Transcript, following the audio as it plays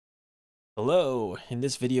Hello, in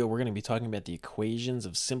this video we're going to be talking about the equations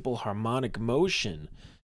of simple harmonic motion.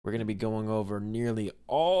 We're going to be going over nearly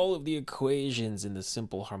all of the equations in the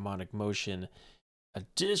simple harmonic motion,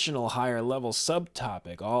 additional higher level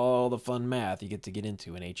subtopic, all the fun math you get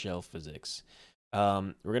into in HL physics.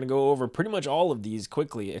 We're going to go over pretty much all of these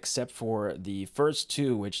quickly except for the first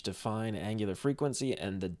two, which define angular frequency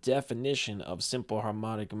and the definition of simple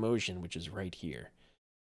harmonic motion, which is right here.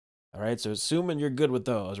 All right, so assuming you're good with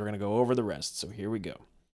those, we're going to go over the rest. So here we go.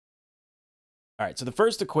 All right, so the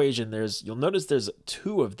first equation, you'll notice there's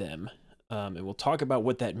two of them, and we'll talk about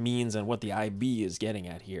what that means and what the IB is getting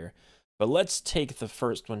at here. But let's take the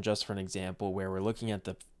first one just for an example, where we're looking at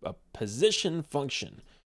a position function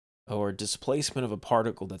or displacement of a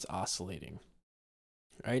particle that's oscillating.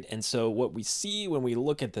 Right, and so what we see when we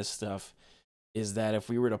look at this stuff is that if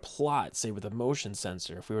we were to plot, say with a motion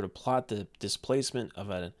sensor, if we were to plot the displacement of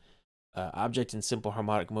an object in simple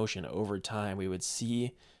harmonic motion over time, we would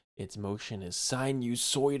see its motion is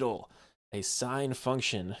sinusoidal. A sine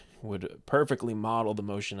function would perfectly model the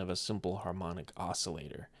motion of a simple harmonic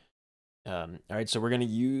oscillator. All right, so we're going to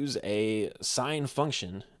use a sine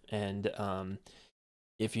function, and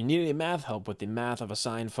if you need any math help with the math of a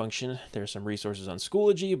sine function, there's some resources on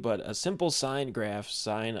Schoology, but a simple sine graph,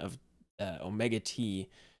 sine of omega t,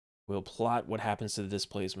 will plot what happens to the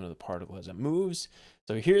displacement of the particle as it moves.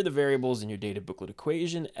 So here are the variables in your data booklet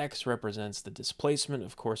equation. X represents the displacement,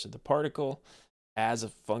 of course, of the particle as a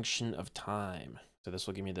function of time. So this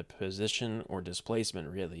will give me the position or displacement,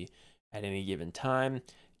 really, at any given time,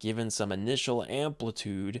 given some initial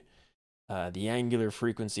amplitude, the angular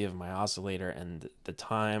frequency of my oscillator, and the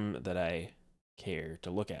time that I care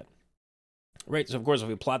to look at. Right, so of course, if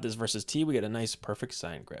we plot this versus t, we get a nice perfect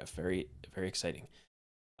sine graph. Very, very exciting.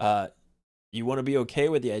 You want to be okay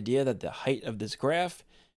with the idea that the height of this graph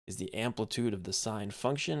is the amplitude of the sine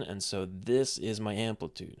function, and so this is my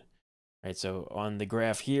amplitude. Right, so on the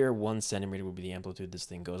graph here, 1 centimeter would be the amplitude. This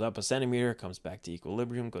thing goes up a centimeter, comes back to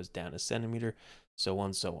equilibrium, goes down a centimeter, so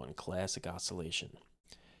on, so on. Classic oscillation.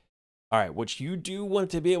 All right, what you do want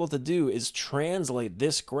to be able to do is translate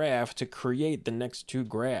this graph to create the next two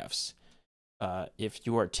graphs. If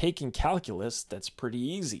you are taking calculus, that's pretty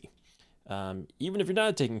easy. Even if you're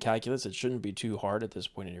not taking calculus, it shouldn't be too hard at this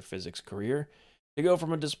point in your physics career to go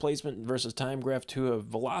from a displacement versus time graph to a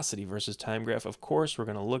velocity versus time graph. Of course, we're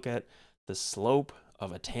going to look at the slope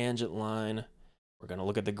of a tangent line. We're going to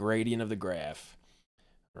look at the gradient of the graph,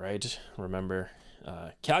 right? Remember,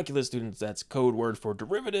 calculus students, that's code word for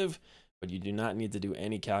derivative, but you do not need to do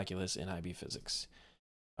any calculus in IB physics.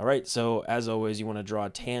 All right, so as always, you want to draw a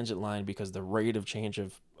tangent line because the rate of change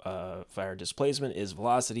of our displacement is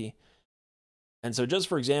velocity. And so just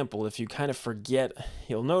for example, if you kind of forget,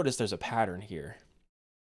 you'll notice there's a pattern here.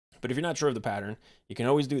 But if you're not sure of the pattern, you can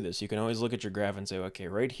always do this. You can always look at your graph and say, okay,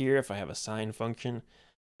 right here, if I have a sine function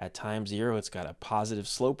at time 0, it's got a positive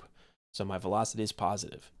slope, so my velocity is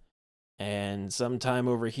positive. And sometime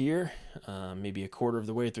over here, maybe a quarter of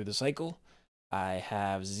the way through the cycle, I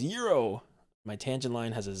have 0. My tangent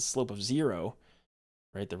line has a slope of 0,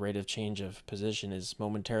 right? The rate of change of position is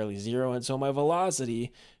momentarily 0, and so my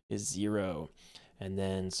velocity is 0. And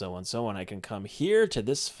then so on, so on. I can come here to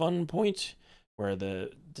this fun point where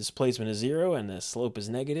the displacement is 0 and the slope is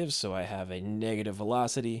negative, so I have a negative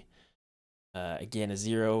velocity. Again, a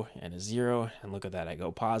 0 and a 0, and look at that. I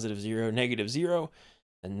go positive 0, negative 0,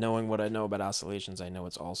 and knowing what I know about oscillations, I know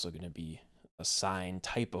it's also going to be a sine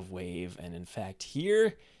type of wave. And in fact,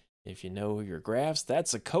 here, if you know your graphs,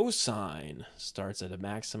 that's a cosine. Starts at a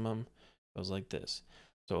maximum, goes like this.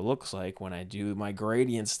 So it looks like when I do my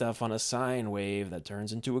gradient stuff on a sine wave, that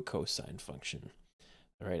turns into a cosine function.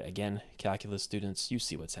 All right, again, calculus students, you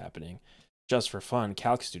see what's happening. Just for fun,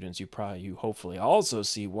 calc students, you hopefully also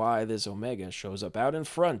see why this omega shows up out in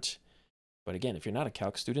front. But again, if you're not a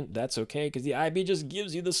calc student, that's okay, because the IB just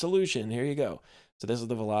gives you the solution. Here you go. So this is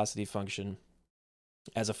the velocity function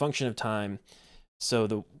as a function of time. So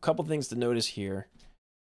the couple things to notice here,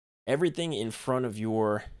 everything in front of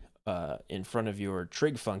your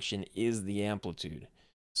trig function is the amplitude.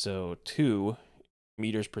 So 2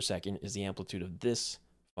 meters per second is the amplitude of this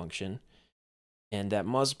function, and that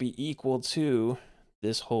must be equal to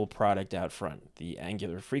this whole product out front, the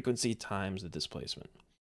angular frequency times the displacement.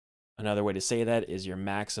 Another way to say that is your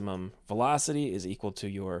maximum velocity is equal to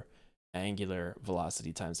your angular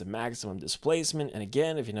velocity times the maximum displacement. And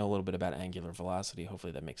again, if you know a little bit about angular velocity,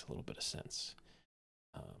 hopefully that makes a little bit of sense.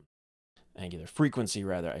 Angular frequency,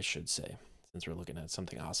 rather, I should say, since we're looking at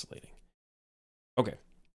something oscillating. Okay.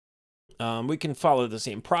 We can follow the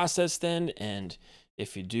same process then, and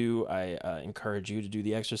if you do, I encourage you to do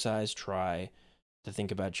the exercise. Try to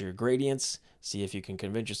think about your gradients. See if you can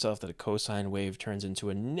convince yourself that a cosine wave turns into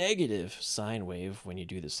a negative sine wave when you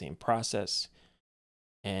do the same process.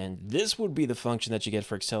 And this would be the function that you get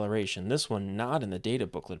for acceleration. This one not in the data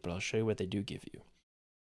booklet, but I'll show you what they do give you.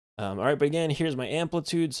 All right, but again, here's my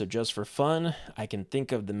amplitude. So just for fun, I can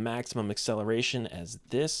think of the maximum acceleration as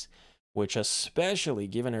this, which especially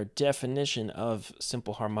given our definition of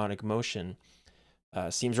simple harmonic motion,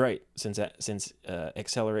 seems right, since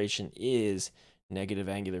acceleration is negative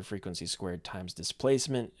angular frequency squared times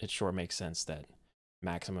displacement. It sure makes sense that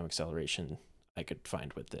maximum acceleration I could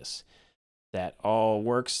find with this. That all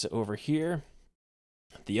works over here.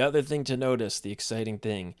 The other thing to notice, the exciting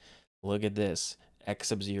thing, look at this. X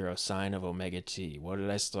sub 0 sine of omega t. What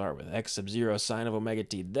did I start with? X sub 0 sine of omega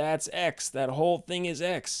t. That's x. That whole thing is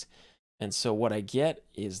x. And so what I get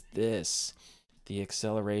is this. The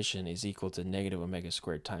acceleration is equal to negative omega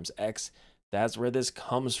squared times x. That's where this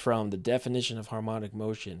comes from, the definition of harmonic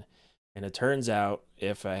motion. And it turns out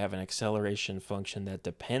if I have an acceleration function that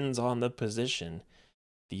depends on the position,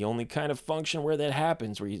 the only kind of function where that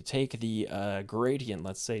happens, where you take the gradient,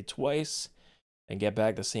 let's say twice, and get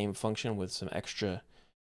back the same function with some extra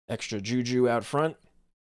juju out front,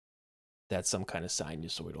 that's some kind of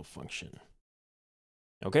sinusoidal function.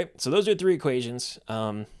 Okay, so those are 3 equations.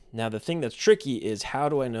 Now the thing that's tricky is how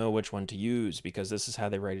do I know which one to use? Because this is how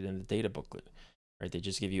they write it in the data booklet, right? They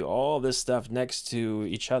just give you all this stuff next to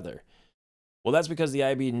each other. Well, that's because the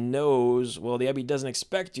IB knows, well, the IB doesn't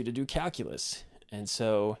expect you to do calculus. And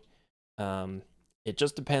so it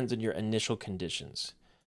just depends on your initial conditions.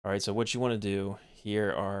 All right, so what you want to do,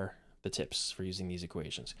 here are the tips for using these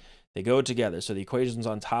equations. They go together. So the equations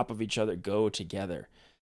on top of each other go together.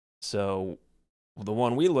 So the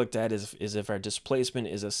one we looked at is if our displacement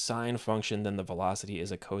is a sine function, then the velocity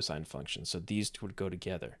is a cosine function. So these two would go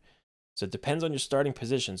together. So it depends on your starting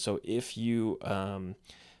position. So if you're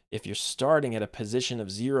starting at a position of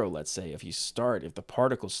 0, let's say, if the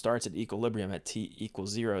particle starts at equilibrium at t equals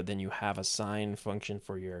 0, then you have a sine function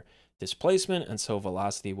for your displacement, and so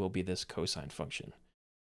velocity will be this cosine function.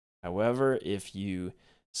 However, if you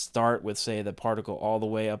start with, say, the particle all the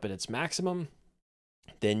way up at its maximum,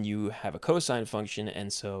 then you have a cosine function,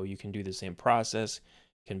 and so you can do the same process,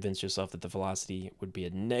 convince yourself that the velocity would be a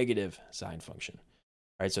negative sine function.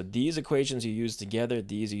 All right, so these equations you use together,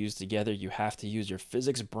 these you use together, you have to use your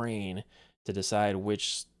physics brain to decide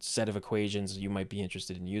which set of equations you might be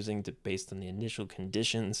interested in using based on the initial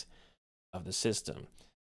conditions of the system.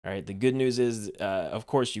 All right, the good news is, of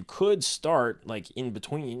course, you could start like in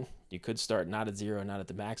between. You could start not at 0, not at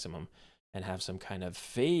the maximum, and have some kind of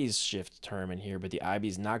phase shift term in here, but the IB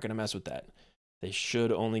is not going to mess with that. They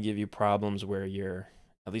should only give you problems where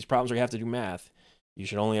at least problems where you have to do math. You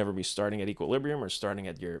should only ever be starting at equilibrium or starting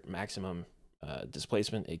at your maximum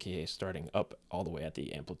displacement, aka starting up all the way at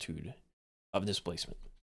the amplitude of displacement.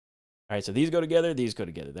 All right, so these go together, these go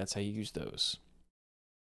together. That's how you use those.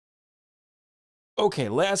 Okay,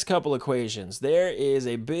 last couple equations. There is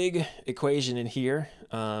a big equation in here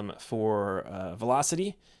for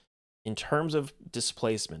velocity in terms of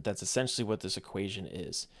displacement. That's essentially what this equation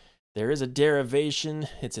is. There is a derivation.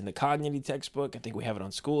 It's in the Cognity textbook. I think we have it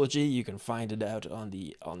on Schoology. You can find it out on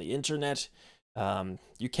the internet.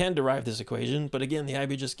 You can derive this equation, but again, the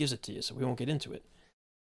IB just gives it to you, so we won't get into it.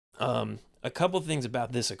 A couple things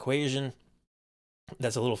about this equation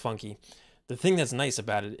that's a little funky. The thing that's nice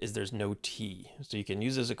about it is there's no t. So you can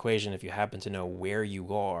use this equation if you happen to know where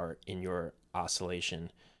you are in your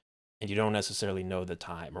oscillation and you don't necessarily know the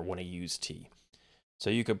time or want to use t. So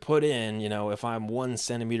you could put in, if I'm 1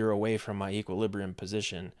 centimeter away from my equilibrium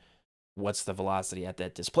position, what's the velocity at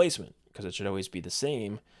that displacement? Because it should always be the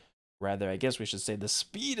same. Rather, I guess we should say the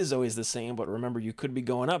speed is always the same, but remember, you could be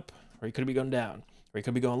going up or you could be going down, or you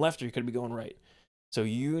could be going left or you could be going right. So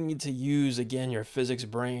you need to use, again, your physics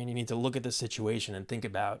brain. You need to look at the situation and think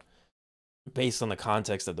about, based on the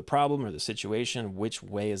context of the problem or the situation, which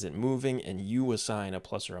way is it moving, and you assign a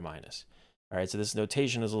plus or a minus. All right, so this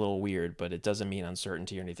notation is a little weird, but it doesn't mean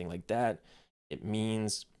uncertainty or anything like that. It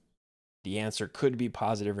means the answer could be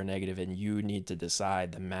positive or negative, and you need to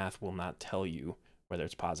decide. The math will not tell you whether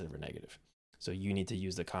it's positive or negative. So you need to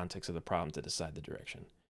use the context of the problem to decide the direction.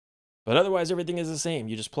 But otherwise, everything is the same.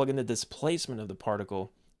 You just plug in the displacement of the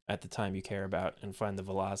particle at the time you care about and find the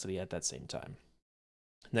velocity at that same time.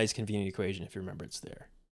 Nice convenient equation if you remember it's there.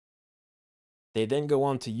 They then go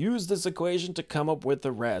on to use this equation to come up with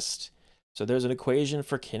the rest. So there's an equation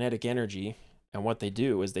for kinetic energy, and what they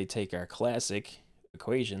do is they take our classic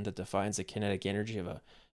equation that defines the kinetic energy of a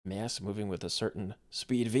mass moving with a certain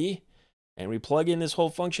speed v, and we plug in this whole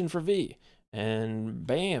function for v, and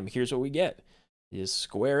bam, here's what we get. You just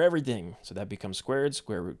square everything. So that becomes squared,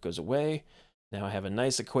 square root goes away. Now I have a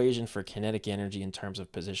nice equation for kinetic energy in terms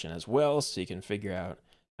of position as well, so you can figure out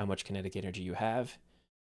how much kinetic energy you have.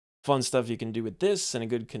 Fun stuff you can do with this, and a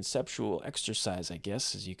good conceptual exercise, I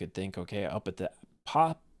guess, is you could think, okay, up at the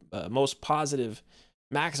most positive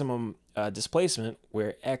maximum displacement,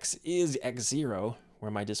 where x is x0,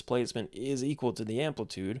 where my displacement is equal to the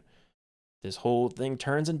amplitude, this whole thing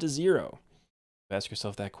turns into 0. Ask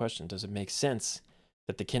yourself that question. Does it make sense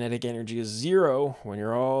that the kinetic energy is 0 when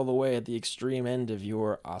you're all the way at the extreme end of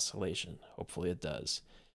your oscillation? Hopefully it does.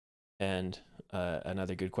 And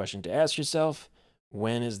another good question to ask yourself,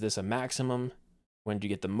 when is this a maximum? When do you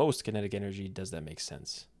get the most kinetic energy? Does that make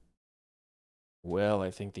sense? Well, I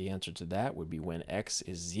think the answer to that would be when x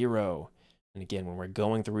is 0. And again, when we're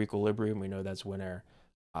going through equilibrium, we know that's when our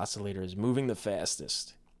oscillator is moving the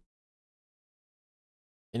fastest.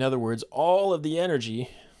 In other words, all of the energy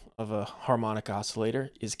of a harmonic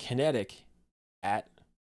oscillator is kinetic at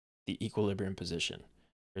the equilibrium position.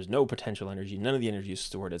 There's no potential energy. None of the energy is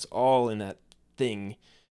stored. It's all in that thing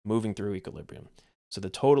moving through equilibrium. So the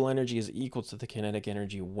total energy is equal to the kinetic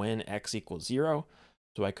energy when x equals 0.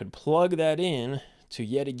 So I could plug that in to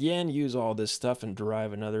yet again use all this stuff and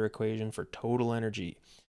derive another equation for total energy.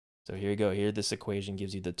 So here you go. Here, this equation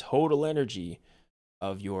gives you the total energy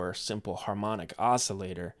of your simple harmonic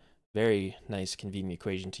oscillator. Very nice, convenient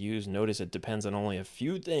equation to use. Notice it depends on only a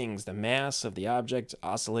few things: the mass of the object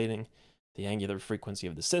oscillating, the angular frequency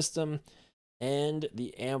of the system, and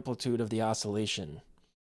the amplitude of the oscillation.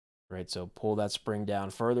 Right, so pull that spring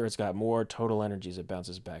down further, it's got more total energy as it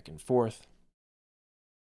bounces back and forth.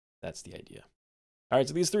 That's the idea. All right,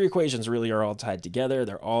 so these three equations really are all tied together.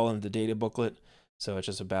 They're all in the data booklet. So it's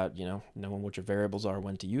just about, knowing what your variables are,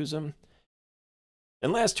 when to use them.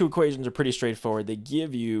 And last two equations are pretty straightforward. They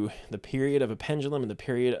give you the period of a pendulum and the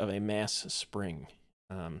period of a mass spring.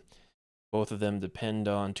 Both of them depend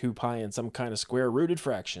on 2 pi and some kind of square rooted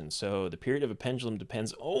fraction. So the period of a pendulum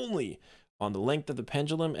depends only on the length of the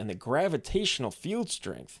pendulum and the gravitational field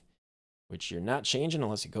strength, which you're not changing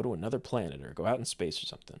unless you go to another planet or go out in space or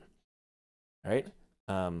something. All right?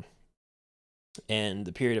 And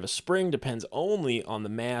the period of a spring depends only on the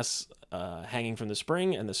mass hanging from the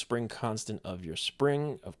spring and the spring constant of your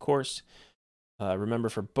spring, of course. Remember,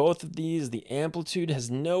 for both of these, the amplitude has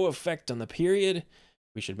no effect on the period.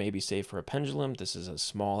 We should maybe say for a pendulum, this is a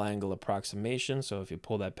small angle approximation. So if you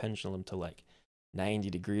pull that pendulum to like 90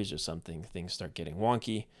 degrees or something, things start getting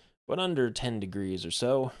wonky. But under 10 degrees or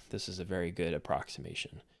so, this is a very good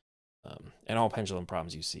approximation. And all pendulum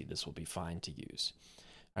problems you see, this will be fine to use.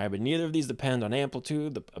 All right, but neither of these depend on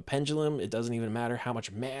amplitude. A pendulum, it doesn't even matter how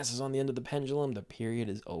much mass is on the end of the pendulum. The period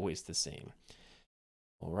is always the same.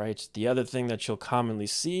 All right, the other thing that you'll commonly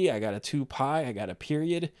see, I got a 2 pi, I got a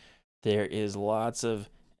period. There is lots of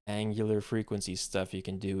angular frequency stuff you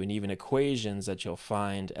can do, and even equations that you'll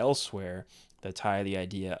find elsewhere that tie the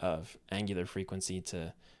idea of angular frequency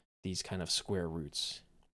to these kind of square roots,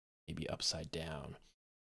 maybe upside down.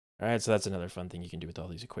 All right, so that's another fun thing you can do with all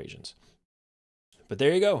these equations. But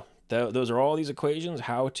there you go. Those are all these equations,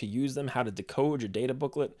 how to use them, how to decode your data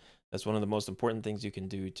booklet. That's one of the most important things you can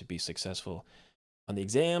do to be successful on the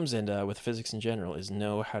exams and with physics in general, is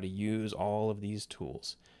know how to use all of these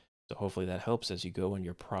tools. So hopefully that helps as you go on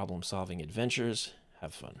your problem-solving adventures.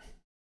 Have fun.